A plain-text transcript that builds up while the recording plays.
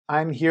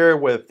I'm here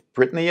with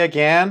Brittany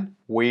again.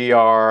 We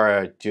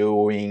are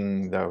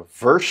doing the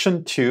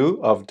version 2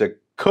 of the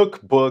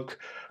cookbook,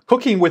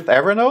 Cooking with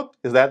Evernote.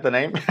 Is that the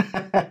name?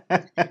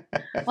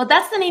 Well,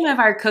 that's the name of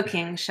our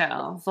cooking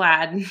show,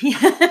 Vlad.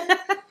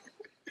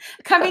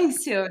 Coming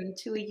soon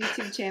to a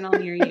YouTube channel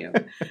near you.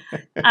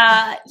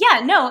 Our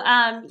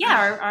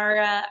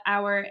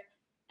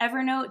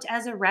Evernote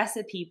as a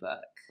recipe book.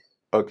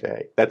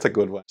 Okay, that's a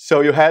good one.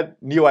 So you had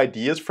new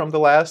ideas from the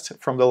last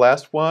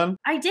one?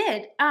 I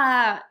did.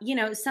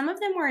 Some of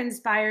them were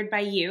inspired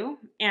by you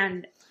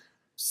and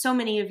so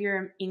many of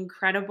your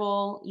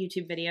incredible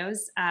YouTube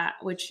videos,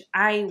 which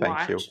I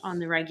watch on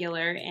the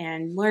regular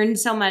and learn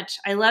so much.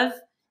 I love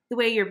the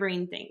way your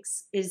brain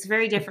thinks. It's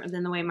very different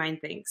than the way mine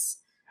thinks,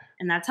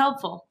 and that's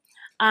helpful.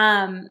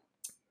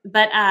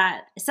 But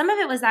some of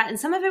it was that, and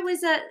some of it was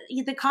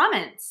the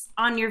comments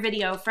on your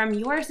video from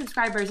your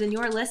subscribers and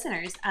your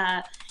listeners,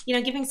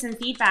 giving some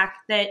feedback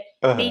that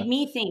made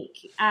me think,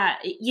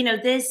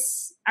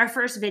 our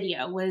first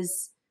video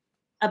was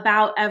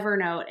about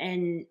Evernote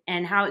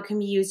and how it can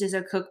be used as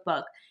a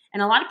cookbook.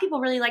 And a lot of people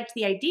really liked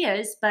the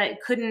ideas,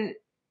 but couldn't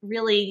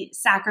really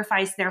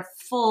sacrifice their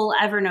full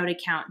Evernote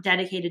account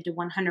dedicated to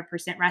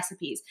 100%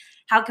 recipes.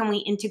 How can we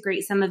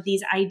integrate some of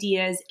these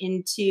ideas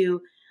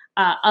into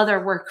other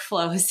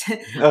workflows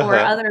or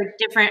other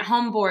different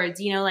home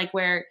boards, like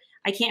where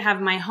I can't have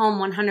my home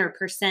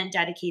 100%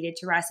 dedicated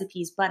to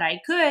recipes, but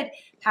I could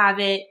have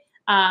it,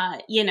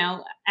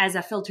 as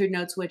a filtered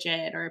notes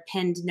widget or a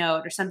pinned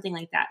note or something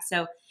like that.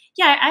 So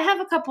yeah, I have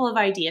a couple of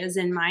ideas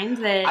in mind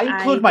that I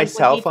include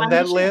myself on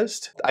that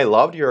list. I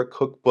loved your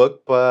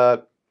cookbook,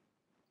 but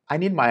I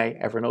need my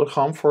Evernote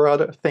home for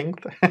other things.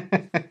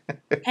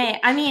 Hey,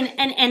 I mean,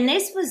 and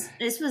this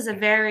was a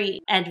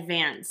very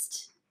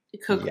advanced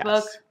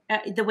cookbook,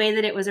 the way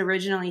that it was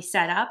originally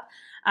set up.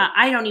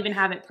 I don't even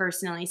have it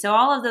personally. So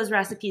all of those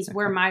recipes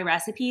were my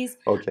recipes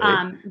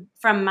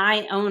from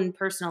my own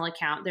personal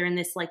account. They're in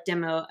this like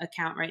demo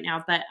account right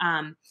now, but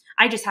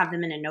I just have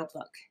them in a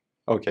notebook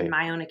in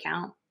my own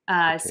account.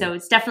 So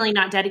it's definitely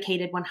not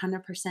dedicated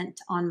 100%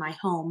 on my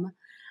home.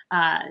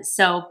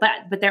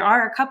 But there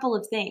are a couple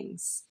of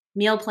things,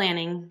 meal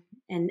planning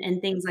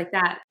and things like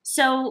that.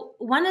 So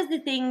one of the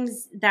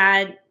things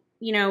that,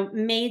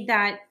 made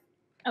that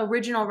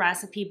original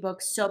recipe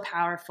book so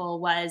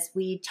powerful was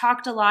we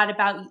talked a lot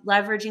about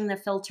leveraging the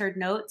filtered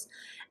notes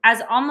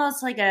as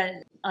almost like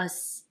a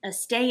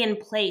stay in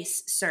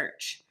place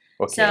search.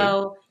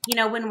 So,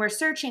 when we're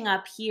searching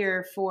up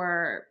here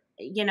for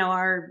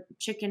our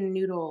chicken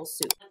noodle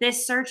soup,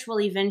 this search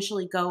will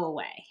eventually go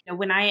away.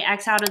 When I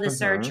X out of the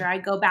search or I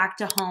go back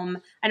to home,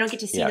 I don't get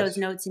to see those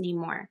notes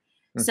anymore.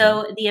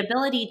 So the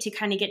ability to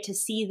kind of get to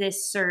see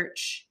this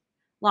search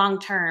long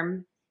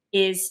term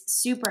is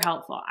super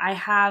helpful. I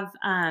have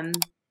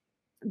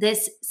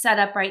this set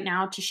up right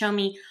now to show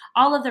me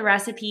all of the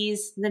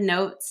recipes, the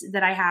notes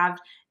that I have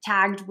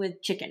tagged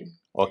with chicken.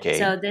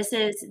 So this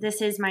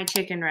is my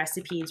chicken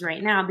recipes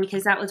right now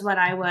because that was what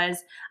I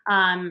was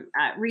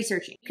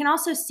researching. You can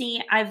also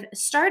see I've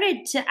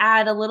started to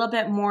add a little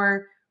bit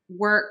more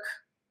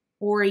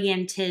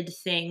work-oriented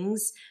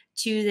things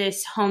to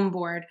this home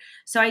board.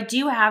 So I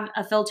do have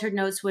a filtered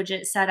notes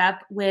widget set up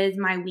with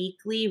my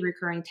weekly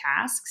recurring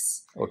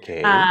tasks.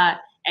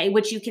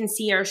 Which you can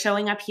see are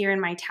showing up here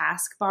in my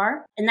task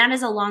bar. And that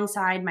is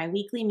alongside my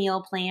weekly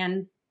meal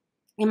plan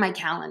in my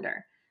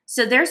calendar.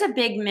 So there's a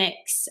big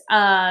mix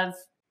of,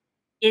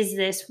 is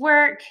this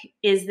work?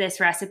 Is this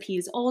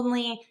recipes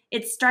only?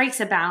 It strikes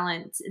a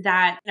balance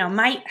that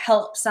might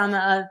help some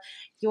of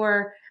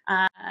your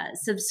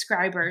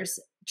subscribers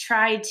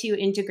try to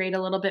integrate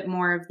a little bit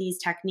more of these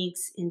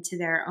techniques into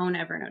their own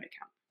Evernote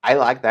account. I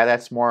like that.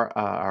 That's more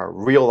a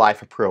real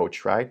life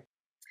approach, right?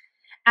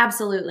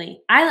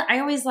 Absolutely. I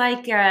always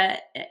like,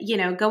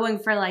 going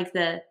for like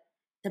the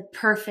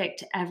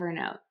perfect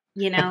Evernote,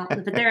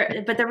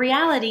 but the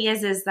reality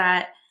is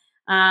that,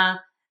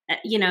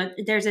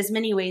 there's as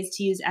many ways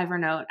to use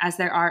Evernote as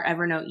there are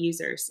Evernote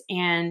users.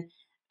 And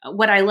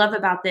what I love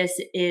about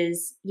this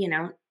is,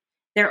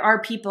 there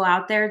are people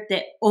out there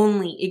that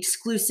only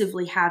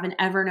exclusively have an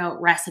Evernote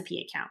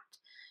recipe account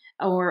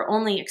or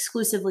only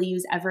exclusively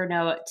use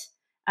Evernote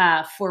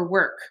for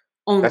work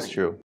only. That's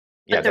true.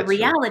 But the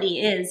reality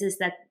is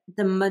that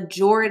the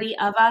majority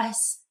of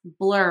us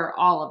blur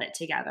all of it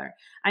together.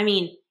 I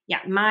mean,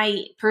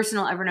 my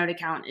personal Evernote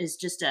account is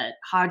just a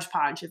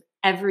hodgepodge of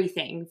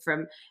everything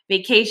from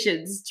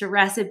vacations to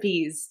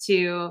recipes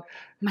to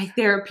my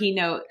therapy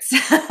notes,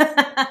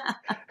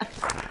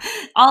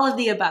 all of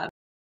the above.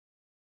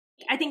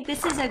 I think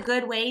this is a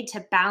good way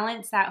to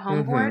balance that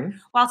home board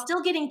while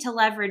still getting to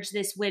leverage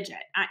this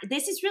widget.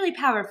 This is really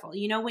powerful.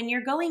 When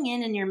you're going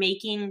in and you're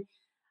making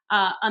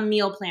a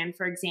meal plan,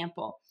 for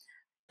example,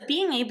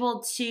 being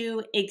able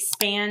to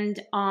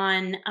expand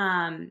on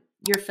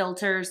your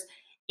filters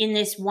in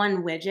this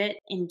one widget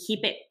and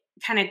keep it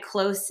kind of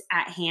close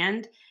at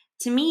hand,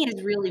 to me,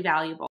 is really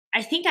valuable.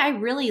 I think I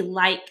really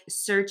like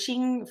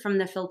searching from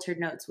the filtered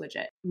notes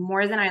widget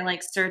more than I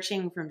like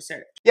searching from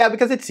search. Yeah,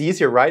 because it's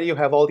easier, right? You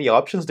have all the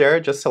options there.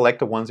 Just select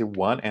the ones you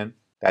want and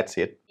That's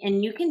it.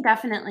 And you can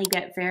definitely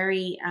get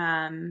very,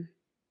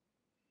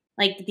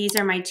 like these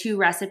are my 2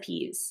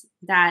 recipes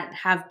that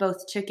have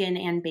both chicken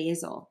and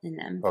basil in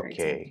them, for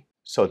example. Okay.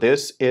 So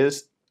this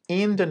is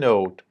in the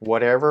note.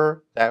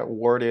 Whatever that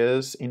word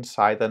is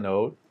inside the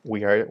note,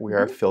 we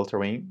are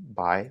filtering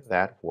by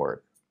that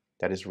word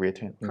that is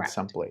written in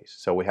some place.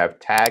 So we have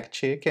tag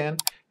chicken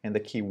and the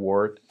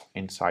keyword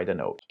inside the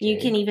note. You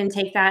can even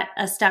take that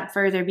a step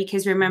further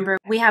because remember,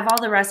 we have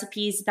all the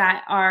recipes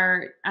that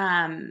are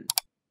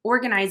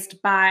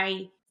organized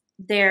by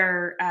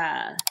their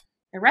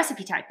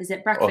recipe type. Is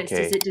it breakfast?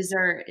 Is it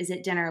dessert? Is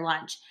it dinner,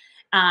 lunch?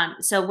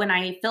 So when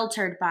I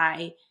filtered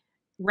by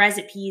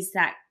recipes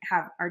that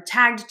are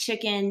tagged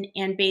chicken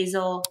and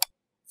basil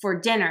for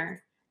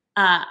dinner,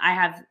 I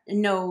have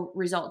no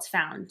results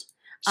found.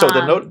 So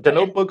the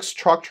notebook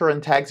structure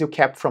and tags you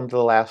kept from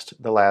the last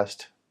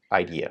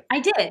idea. I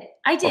did.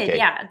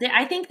 Yeah.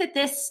 I think that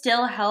this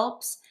still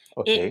helps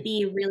it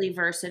be really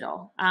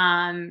versatile.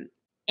 And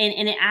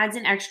it adds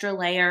an extra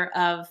layer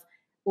of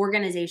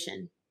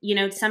organization. You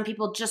know, some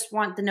people just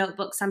want the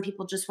notebook. Some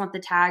people just want the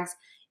tags.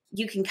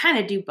 You can kind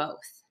of do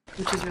both,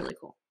 which is really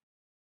cool.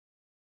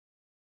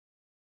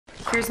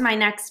 Here's my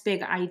next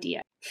big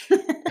idea.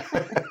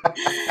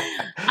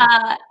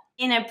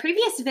 In a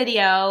previous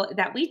video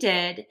that we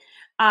did,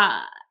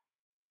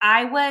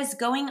 I was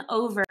going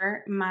over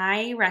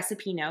my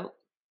recipe note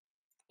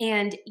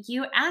and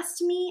you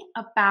asked me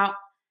about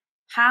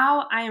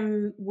how I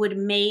would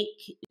make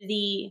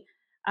the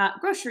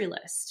grocery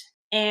list.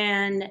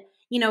 And,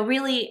 you know,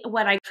 really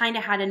what I kind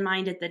of had in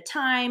mind at the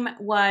time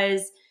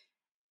was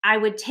I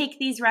would take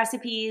these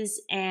recipes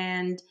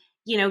and,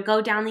 you know,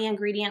 go down the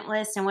ingredient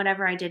list and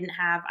whatever I didn't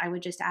have, I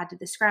would just add to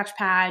the scratch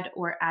pad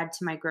or add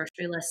to my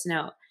grocery list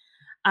note.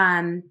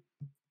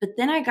 But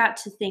then I got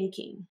to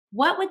thinking,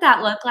 what would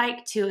that look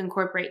like to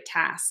incorporate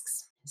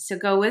tasks? So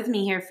go with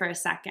me here for a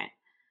second.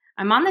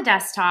 I'm on the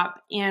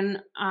desktop, and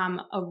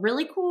a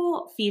really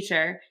cool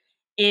feature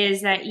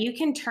is that you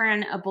can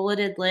turn a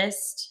bulleted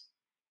list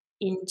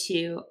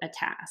into a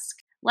task.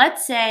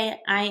 Let's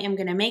say I am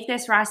going to make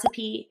this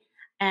recipe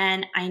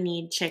and I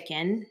need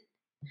chicken.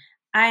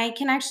 I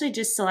can actually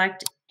just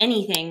select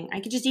anything. I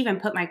could just even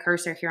put my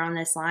cursor here on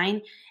this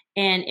line.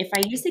 And if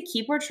I use the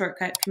keyboard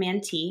shortcut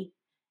Command T,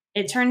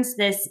 it turns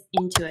this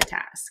into a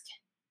task.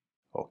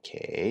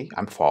 Okay,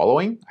 I'm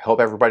following. I hope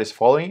everybody's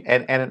following.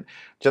 And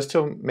just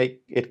to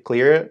make it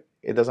clear,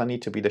 it doesn't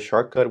need to be the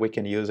shortcut. We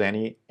can use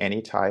any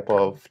type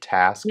of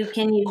task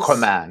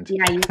command.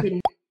 Yeah, you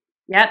can.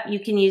 Yep, you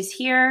can use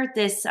here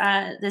this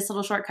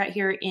little shortcut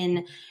here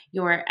in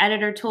your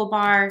editor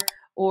toolbar,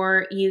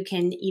 or you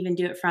can even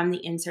do it from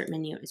the insert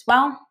menu as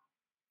well.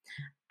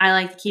 I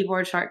like the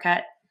keyboard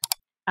shortcut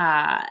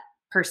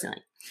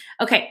personally.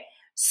 Okay,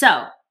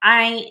 so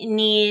I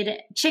need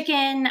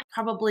chicken,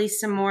 probably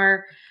some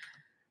more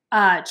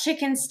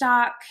chicken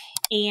stock,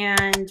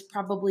 and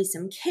probably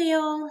some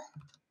kale.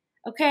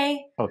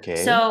 Okay.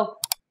 So,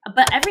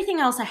 but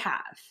everything else I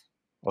have.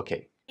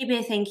 Okay.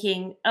 Maybe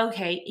thinking,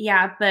 okay,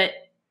 yeah, but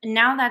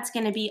now that's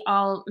going to be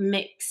all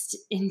mixed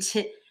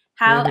into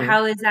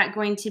how is that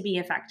going to be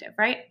effective,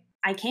 right?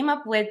 I came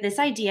up with this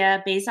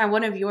idea based on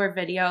one of your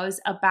videos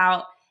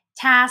about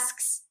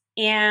tasks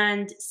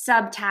and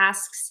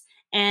subtasks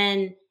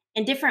and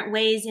different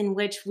ways in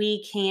which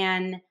we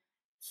can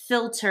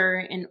filter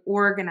and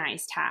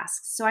organize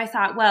tasks. So I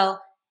thought,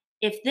 well,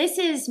 if this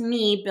is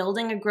me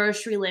building a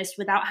grocery list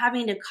without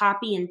having to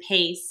copy and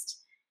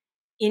paste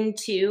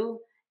into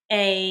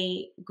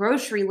a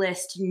grocery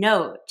list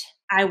note,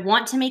 I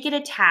want to make it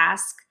a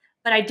task,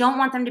 but I don't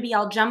want them to be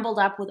all jumbled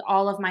up with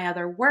all of my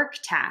other work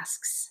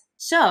tasks.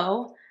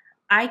 So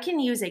I can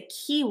use a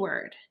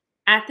keyword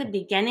at the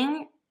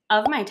beginning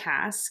of my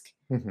task.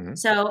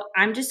 So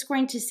I'm just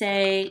going to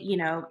say, you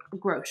know,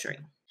 grocery.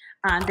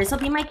 This will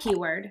be my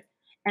keyword.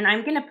 And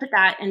I'm going to put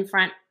that in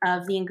front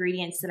of the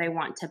ingredients that I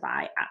want to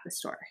buy at the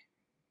store.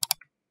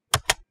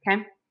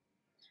 Okay.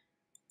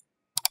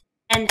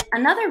 And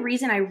another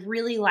reason I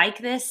really like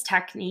this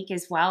technique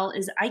as well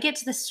is I get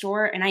to the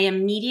store and I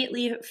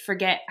immediately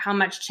forget how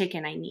much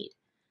chicken I need.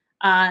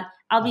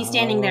 I'll be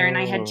standing there and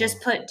I had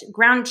just put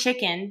ground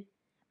chicken,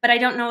 but I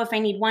don't know if I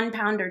need 1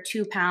 pound or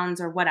 2 pounds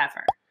or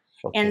whatever.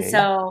 And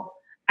so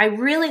I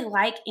really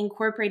like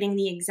incorporating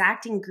the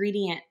exact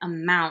ingredient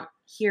amount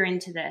here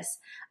into this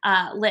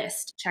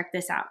list. Check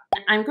this out.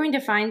 I'm going to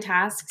find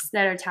tasks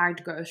that are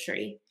tagged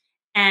grocery.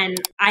 And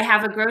I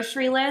have a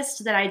grocery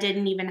list that I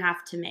didn't even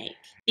have to make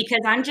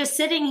because I'm just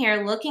sitting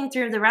here looking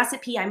through the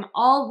recipe I'm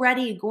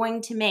already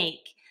going to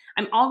make.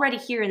 I'm already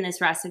here in this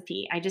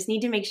recipe. I just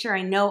need to make sure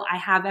I know I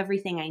have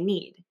everything I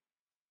need.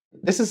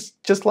 This is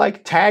just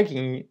like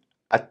tagging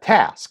a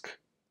task.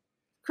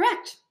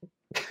 Correct.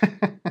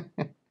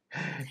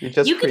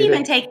 You could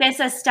even take this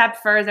a step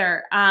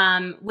further,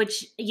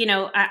 which, you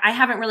know, I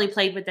haven't really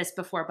played with this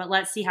before, but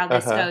let's see how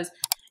this goes.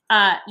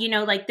 You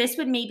know, like this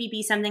would maybe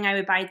be something I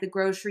would buy at the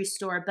grocery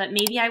store, but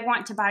maybe I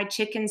want to buy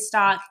chicken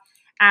stock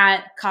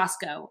at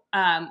Costco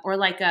or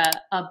like a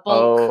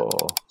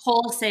bulk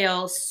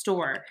wholesale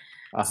store.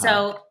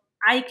 So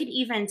I could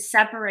even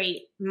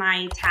separate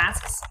my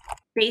tasks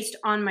based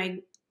on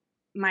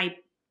my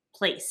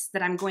place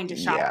that I'm going to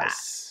shop at.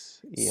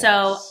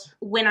 So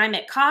when I'm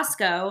at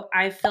Costco,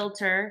 I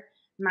filter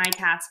my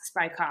tasks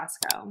by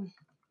Costco.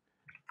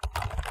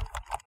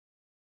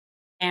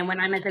 And when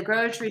I'm at the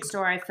grocery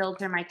store, I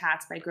filter my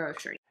tasks by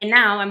grocery. And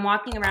now I'm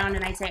walking around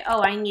and I say,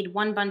 oh, I need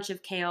 1 bunch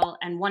of kale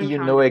and 1 pound of ground chicken. You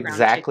know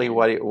exactly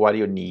what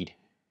you need.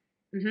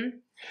 Mm-hmm.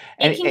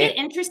 It can get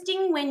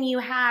interesting when you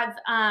have,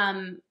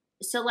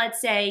 so let's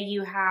say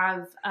you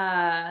have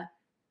a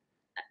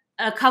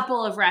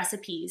couple of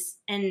recipes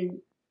and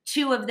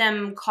 2 of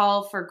them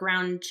call for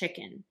ground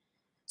chicken.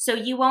 So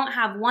you won't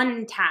have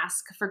 1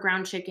 task for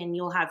ground chicken,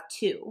 you'll have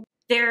 2.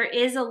 There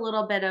is a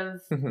little bit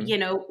of, you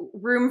know,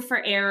 room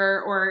for error,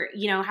 or,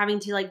 you know, having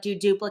to like do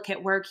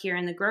duplicate work here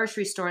in the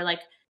grocery store. Like,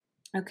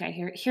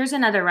 okay, here's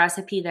another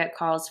recipe that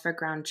calls for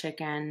ground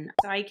chicken.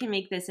 So I can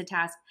make this a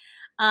task.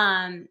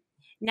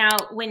 Now,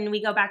 when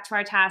we go back to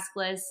our task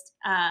list,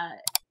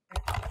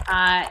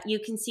 you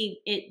can see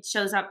it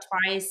shows up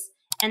twice,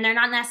 and they're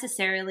not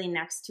necessarily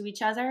next to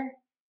each other.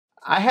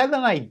 I had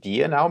an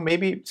idea now.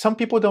 Maybe some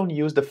people don't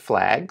use the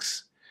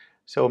flags.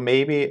 So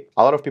maybe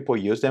a lot of people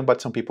use them,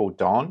 but some people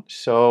don't.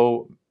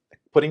 So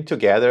putting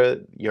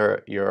together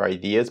your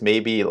ideas,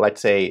 maybe let's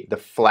say the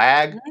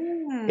flag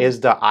is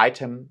the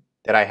item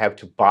that I have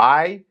to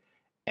buy,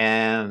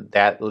 and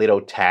that little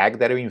tag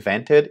that we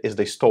invented is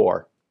the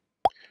store.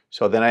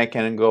 So then I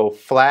can go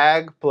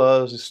flag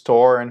plus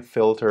store and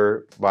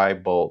filter by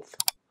both.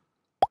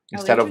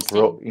 Instead of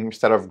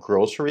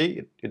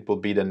grocery, it will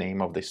be the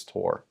name of the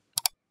store.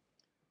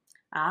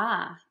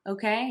 Ah,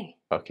 okay.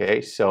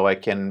 Okay, so I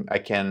can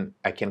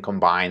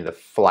combine the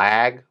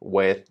flag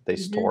with the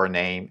store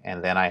name,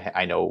 and then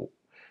I know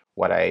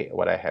what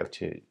I have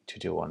to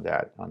do on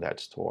that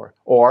store.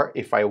 Or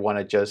if I want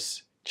to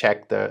just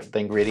check the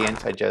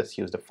ingredients, I just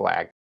use the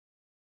flag.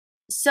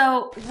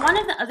 So one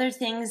of the other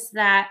things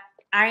that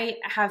I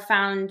have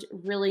found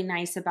really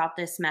nice about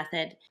this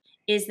method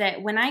is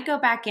that when I go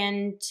back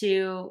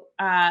into,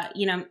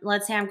 you know,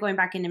 let's say I'm going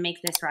back in to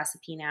make this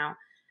recipe now,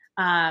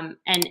 and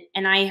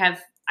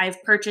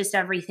I've purchased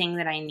everything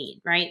that I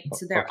need, right?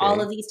 So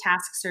all of these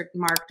tasks are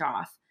marked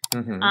off.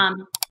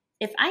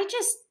 If I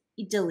just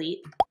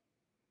delete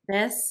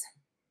this,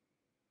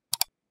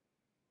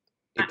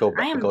 it goes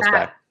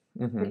back.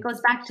 It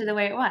goes back to the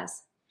way it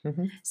was.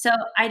 So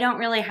I don't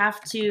really have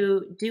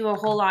to do a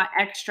whole lot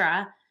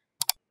extra.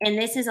 And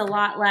this is a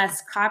lot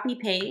less copy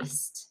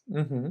paste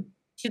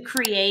to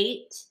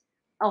create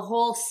a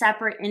whole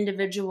separate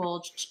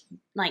individual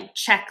like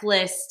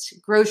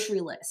checklist, grocery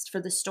list for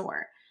the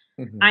store.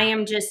 I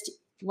am just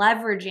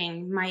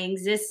leveraging my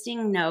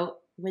existing note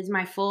with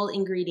my full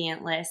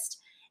ingredient list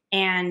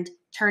and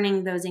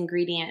turning those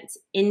ingredients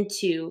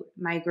into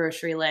my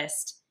grocery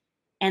list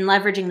and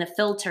leveraging the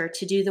filter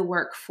to do the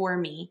work for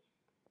me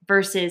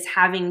versus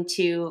having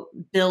to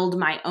build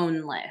my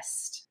own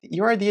list.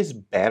 Your idea is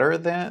better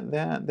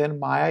than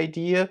my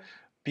idea,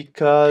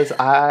 because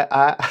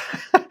I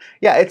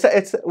yeah,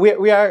 it's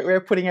we're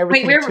putting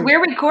everything. Wait,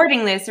 we're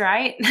recording this,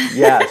 right?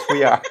 Yes,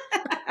 we are.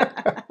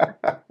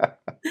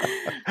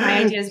 My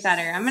idea is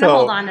better. I'm going to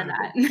hold on to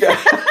that.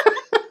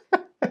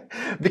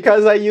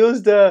 Because I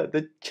use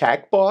the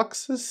check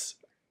boxes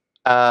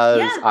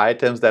as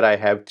items that I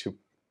have to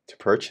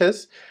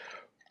purchase,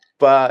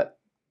 but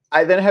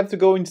I then have to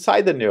go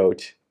inside the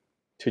note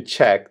to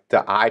check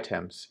the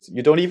items.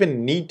 You don't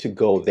even need to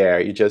go there.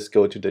 You just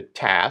go to the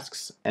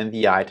tasks and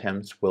the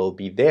items will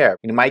be there.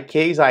 In my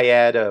case, I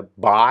add a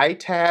buy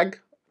tag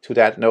to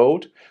that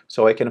note,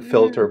 so I can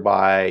filter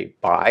by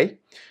buy.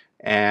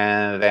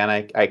 And then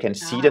I can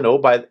see the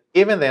note, but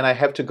even then I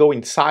have to go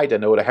inside the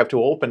note. I have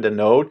to open the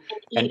note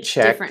and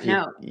check. Different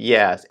note.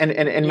 Yes,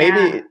 and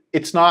maybe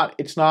it's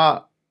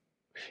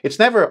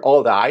never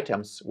all the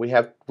items. We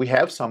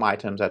have some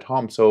items at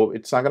home, so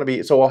it's not going to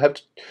be. So I'll have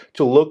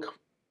to look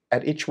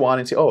at each one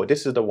and say, oh,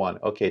 this is the one.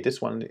 Okay,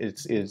 this one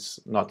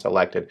is not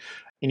selected.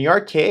 In your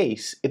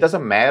case, it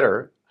doesn't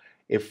matter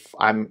if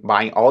I'm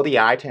buying all the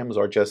items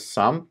or just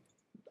some.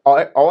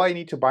 All I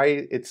need to buy,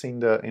 it's in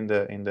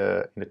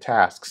the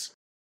tasks.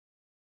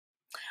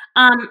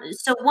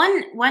 So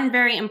one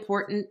very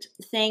important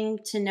thing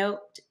to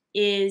note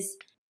is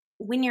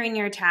when you're in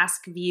your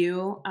task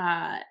view,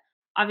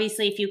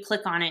 obviously if you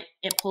click on it,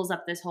 it pulls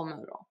up this whole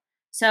modal.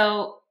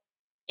 So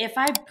if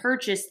I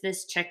purchase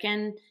this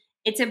chicken,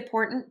 it's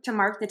important to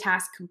mark the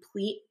task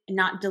complete and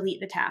not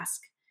delete the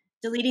task.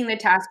 Deleting the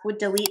task would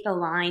delete the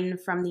line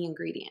from the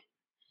ingredient.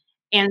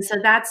 And so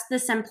that's the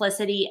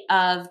simplicity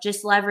of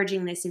just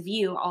leveraging this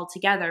view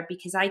altogether,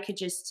 because I could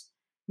just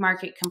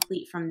mark it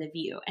complete from the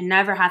view and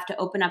never have to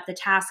open up the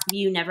task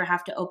view, never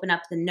have to open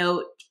up the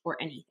note or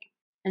anything.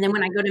 And then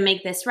when I go to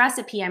make this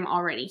recipe, I'm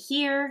already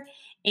here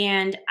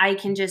and I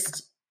can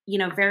just,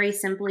 very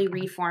simply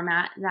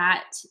reformat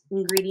that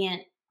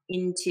ingredient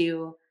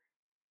into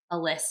a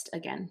list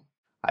again.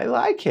 I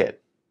like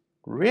it.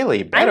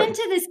 Really better. I'm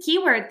into this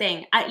keyword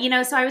thing.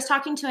 So I was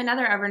talking to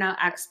another Evernote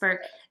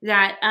expert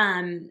that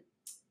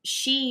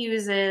she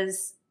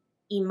uses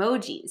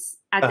emojis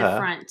at the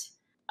front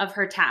of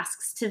her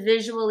tasks to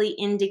visually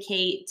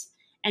indicate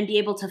and be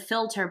able to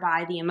filter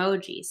by the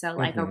emoji. So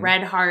like a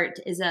red heart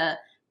is a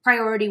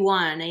priority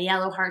 1, a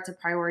yellow heart's a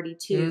priority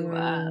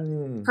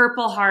 2,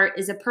 purple heart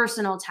is a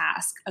personal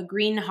task, a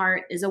green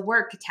heart is a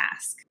work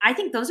task. I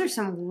think those are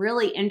some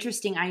really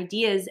interesting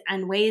ideas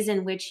and ways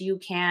in which you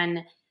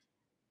can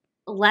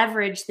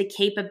leverage the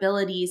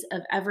capabilities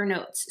of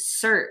Evernote's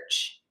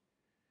search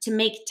to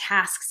make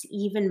tasks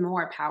even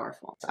more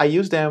powerful. I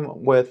use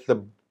them with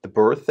the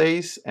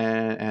birthdays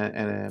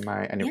and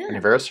my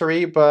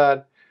anniversary,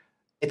 but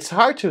it's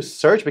hard to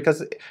search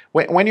because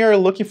when you're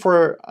looking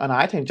for an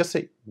item, just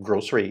say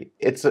grocery.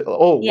 It's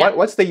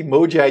what's the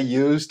emoji I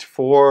used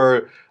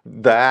for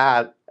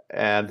that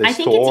and the I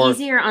store? think it's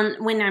easier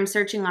when I'm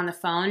searching on the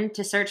phone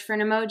to search for an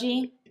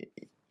emoji.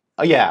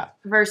 Yeah.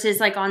 Versus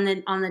like on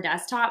the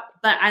desktop,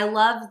 but I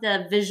love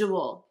the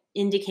visual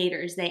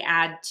indicators they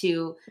add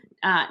to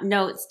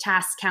notes,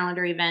 tasks,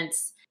 calendar,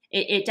 events.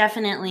 It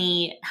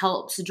definitely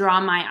helps draw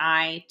my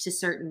eye to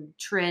certain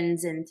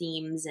trends and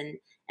themes and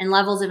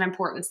levels of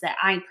importance that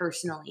I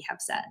personally have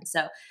set.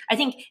 So I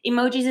think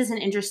emojis is an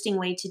interesting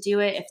way to do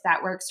it if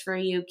that works for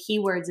you.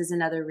 Keywords is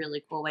another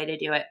really cool way to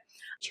do it.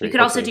 You could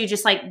also do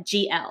just like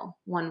GL,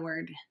 one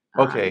word.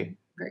 Okay.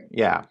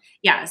 Yeah.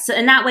 Yeah. So,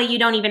 and that way you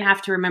don't even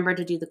have to remember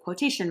to do the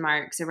quotation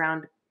marks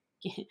around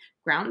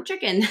ground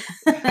chicken.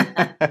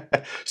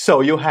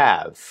 So you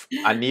have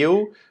a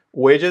new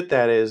widget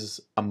that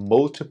is a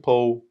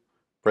multiple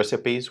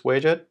recipes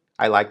widget.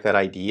 I like that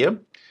idea.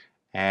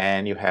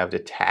 And you have the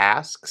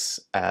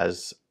tasks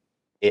as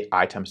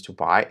items to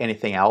buy.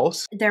 Anything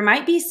else? There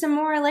might be some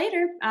more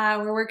later.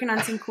 We're working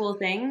on some cool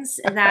things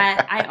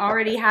that I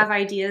already have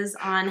ideas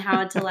on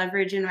how to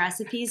leverage in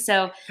recipes.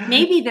 So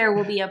maybe there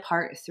will be a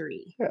part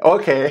 3.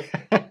 Okay.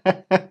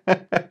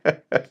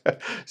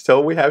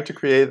 So we have to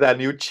create that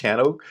new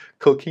channel,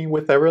 Cooking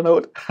with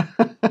Evernote.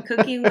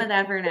 Cooking with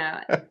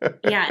Evernote.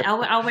 Yeah,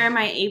 I'll wear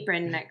my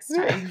apron next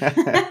time.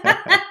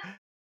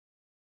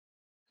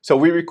 So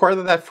we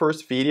recorded that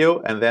first video,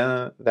 and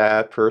then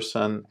that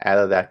person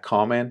added that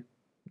comment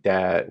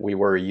that we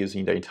were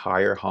using the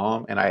entire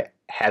home, and I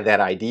had that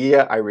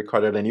idea. I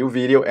recorded a new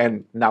video,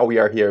 and now we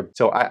are here.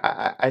 So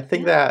I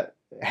think that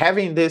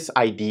having these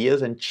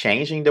ideas and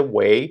changing the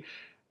way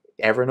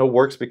Evernote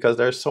works, because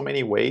there's so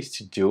many ways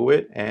to do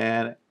it,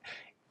 and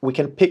we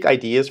can pick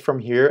ideas from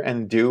here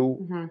and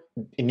do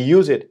and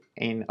use it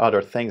in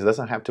other things. It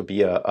doesn't have to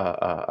be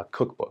a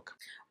cookbook.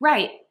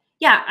 Right.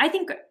 Yeah, I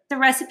think the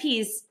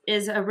recipes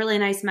is a really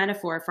nice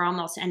metaphor for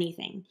almost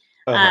anything.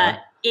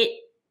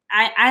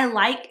 I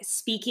like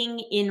speaking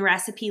in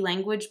recipe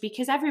language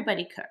because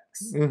everybody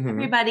cooks.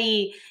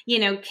 Everybody,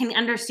 can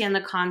understand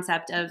the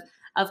concept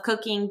of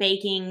cooking,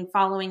 baking,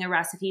 following a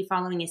recipe,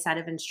 following a set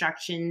of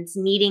instructions,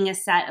 needing a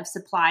set of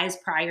supplies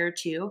prior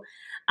to.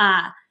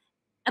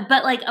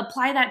 But like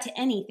apply that to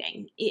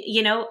anything.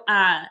 You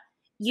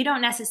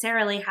don't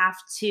necessarily have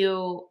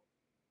to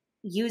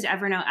use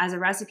Evernote as a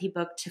recipe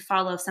book to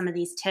follow some of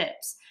these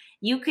tips.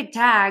 You could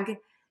tag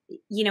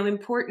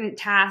important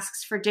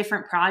tasks for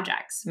different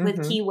projects with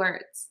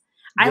keywords.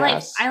 I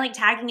like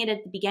tagging it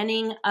at the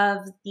beginning of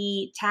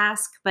the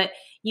task, but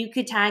you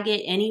could tag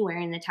it anywhere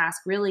in the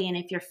task, really. And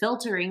if you're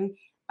filtering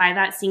by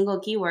that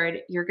single keyword,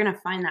 you're going to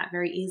find that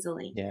very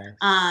easily. Yes.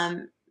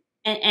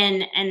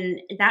 And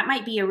that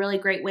might be a really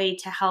great way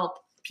to help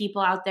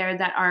people out there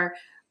that are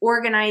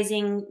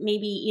organizing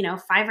maybe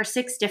 5 or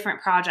 6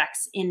 different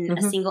projects in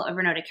a single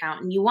Evernote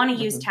account, and you want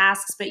to use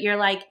tasks, but you're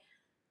like,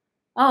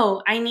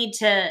 oh, I need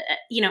to,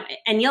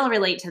 and you'll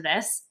relate to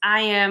this.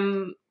 I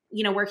am,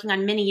 working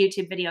on many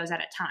YouTube videos at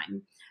a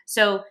time.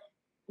 So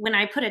when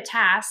I put a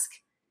task,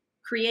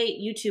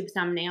 create YouTube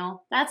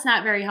thumbnail, that's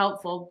not very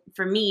helpful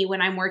for me when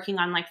I'm working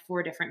on like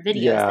 4 different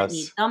videos that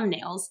need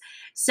thumbnails.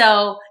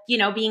 So,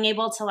 being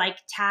able to like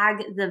tag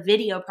the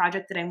video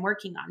project that I'm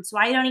working on. So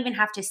I don't even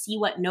have to see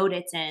what note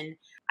it's in.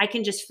 I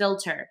can just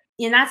filter.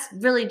 And that's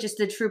really just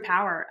the true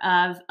power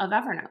of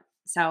Evernote.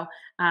 So,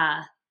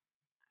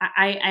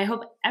 I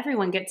hope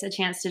everyone gets a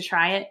chance to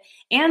try it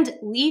and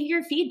leave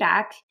your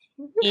feedback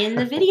in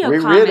the video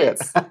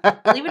comments.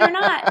 Believe it or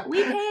not,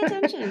 we pay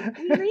attention.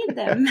 We read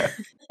them.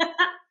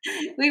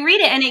 We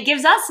read it and it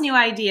gives us new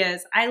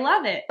ideas. I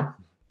love it.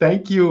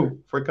 Thank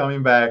you for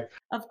coming back.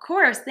 Of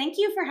course. Thank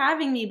you for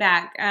having me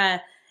back.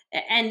 And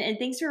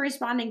thanks for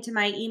responding to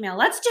my email.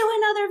 Let's do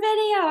another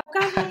video. I've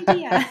got an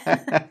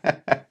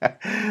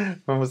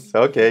idea.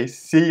 Okay.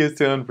 See you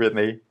soon,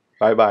 Brittany.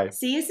 Bye-bye.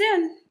 See you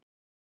soon.